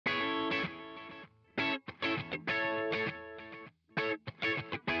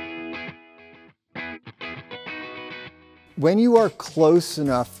When you are close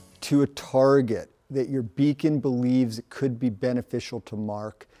enough to a target that your beacon believes it could be beneficial to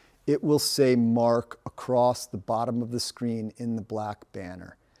mark, it will say mark across the bottom of the screen in the black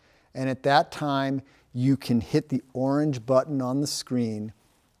banner. And at that time, you can hit the orange button on the screen,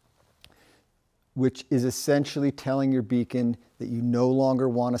 which is essentially telling your beacon that you no longer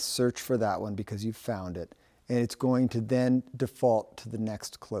want to search for that one because you've found it. And it's going to then default to the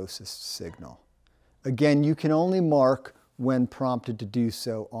next closest signal. Again, you can only mark when prompted to do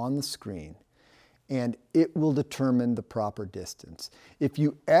so on the screen, and it will determine the proper distance. If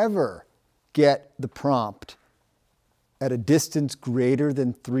you ever get the prompt at a distance greater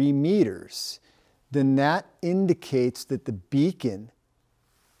than 3 meters, then that indicates that the beacon,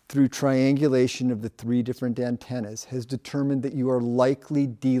 through triangulation of the 3 different antennas, has determined that you are likely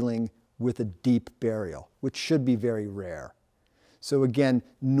dealing with a deep burial, which should be very rare. So again,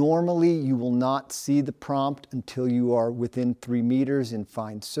 normally you will not see the prompt until you are within 3 meters in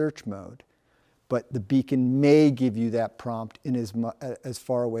find search mode, but the beacon may give you that prompt in as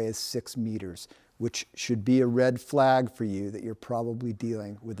far away as 6 meters, which should be a red flag for you that you're probably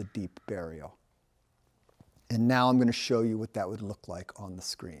dealing with a deep burial. And now I'm going to show you what that would look like on the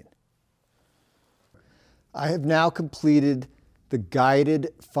screen. I have now completed the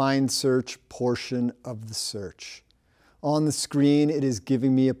guided find search portion of the search. On the screen, it is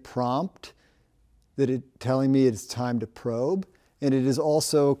giving me a prompt telling me it's time to probe, and it is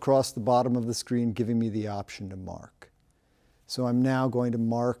also across the bottom of the screen giving me the option to mark. So I'm now going to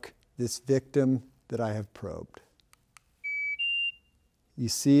mark this victim that I have probed. You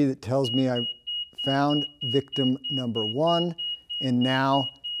see that tells me I found victim number 1, and now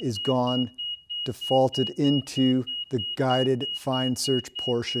is gone, defaulted into the guided find search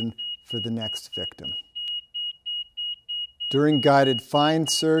portion for the next victim. During guided find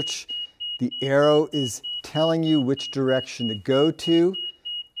search, the arrow is telling you which direction to go to,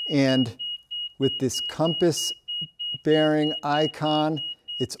 and with this compass bearing icon,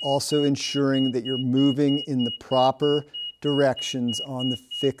 it's also ensuring that you're moving in the proper directions on the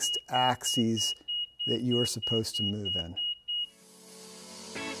fixed axes that you are supposed to move in.